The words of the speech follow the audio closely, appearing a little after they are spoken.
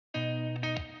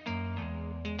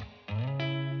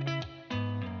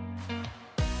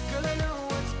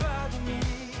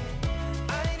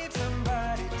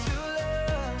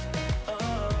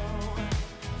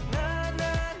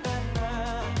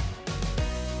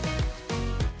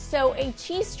So a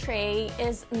cheese tray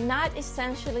is not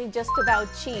essentially just about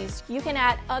cheese. You can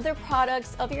add other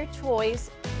products of your choice.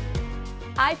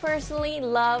 I personally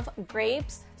love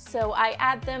grapes, so I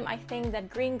add them. I think that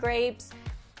green grapes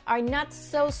are not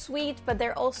so sweet, but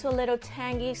they're also a little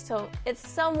tangy, so it's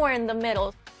somewhere in the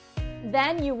middle.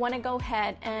 Then you want to go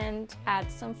ahead and add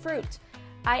some fruit.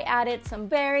 I added some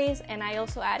berries and I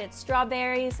also added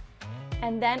strawberries.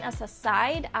 And then as a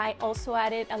side, I also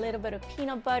added a little bit of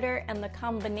peanut butter, and the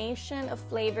combination of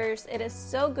flavors, it is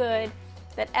so good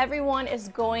that everyone is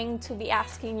going to be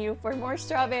asking you for more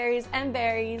strawberries and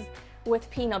berries with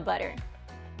peanut butter.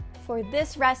 For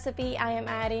this recipe, I am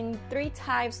adding 3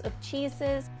 types of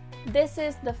cheeses. This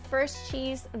is the first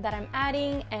cheese that I'm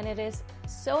adding, and it is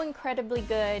so incredibly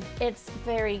good. It's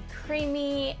very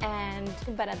creamy,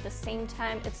 but at the same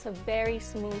time, it's a very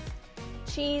smooth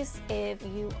cheese if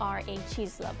you are a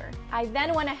cheese lover. I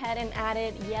then went ahead and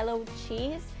added yellow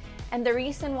cheese, and the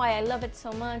reason why I love it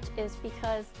so much is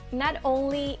because not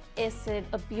only is it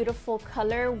a beautiful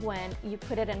color when you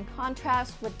put it in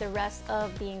contrast with the rest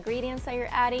of the ingredients that you're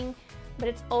adding, but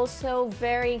it's also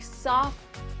very soft.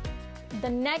 The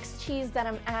next cheese that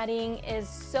I'm adding is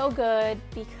so good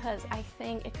because I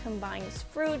think it combines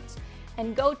fruits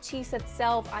and goat cheese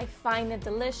itself. I find it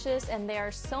delicious, and there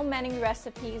are so many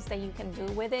recipes that you can do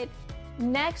with it.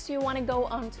 Next, you want to go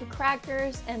on to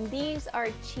crackers, and these are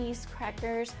cheese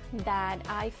crackers that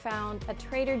I found at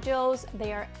Trader Joe's.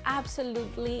 They are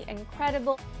absolutely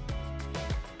incredible.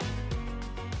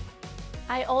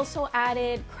 I also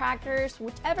added crackers,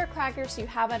 whichever crackers you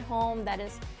have at home, that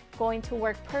is going to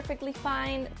work perfectly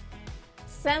fine.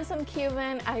 Since I'm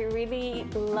Cuban, I really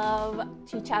love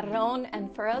chicharrón,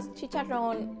 and for us,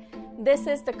 chicharrón, this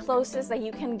is the closest that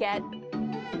you can get.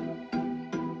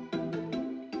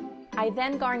 I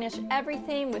then garnish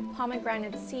everything with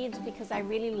pomegranate seeds because I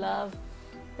really love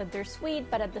that they're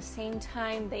sweet, but at the same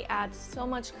time, they add so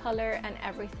much color and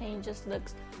everything just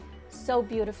looks so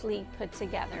beautifully put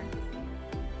together.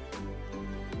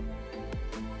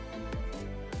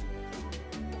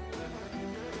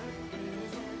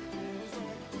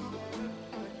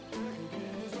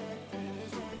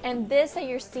 And this that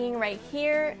you're seeing right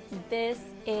here, this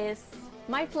is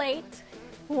my plate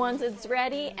once it's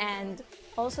ready. And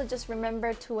also just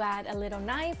remember to add a little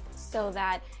knife so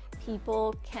that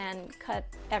people can cut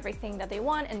everything that they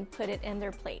want and put it in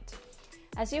their plate.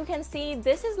 As you can see,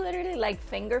 this is literally like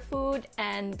finger food,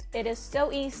 and it is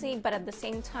so easy, but at the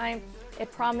same time,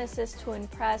 it promises to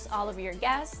impress all of your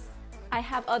guests. I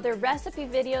have other recipe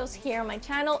videos here on my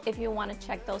channel if you want to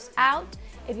check those out.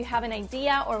 If you have an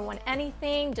idea or want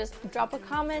anything, just drop a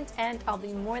comment and I'll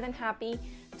be more than happy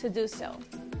to do so.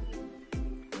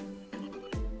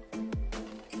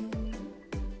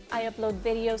 I upload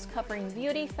videos covering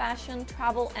beauty, fashion,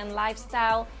 travel, and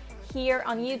lifestyle here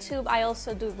on YouTube. I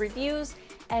also do reviews,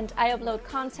 and I upload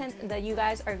content that you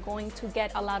guys are going to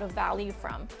get a lot of value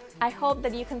from. I hope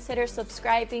that you consider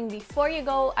subscribing before you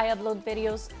go. I upload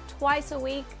videos twice a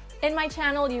week. In my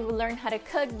channel, you will learn how to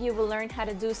cook, you will learn how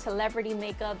to do celebrity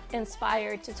makeup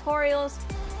inspired tutorials,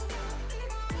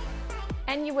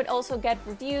 and you would also get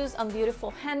reviews on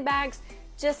beautiful handbags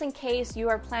just in case you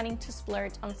are planning to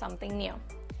splurge on something new.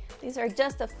 These are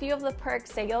just a few of the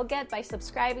perks that you'll get by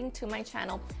subscribing to my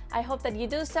channel. I hope that you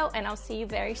do so, and I'll see you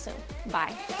very soon.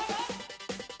 Bye.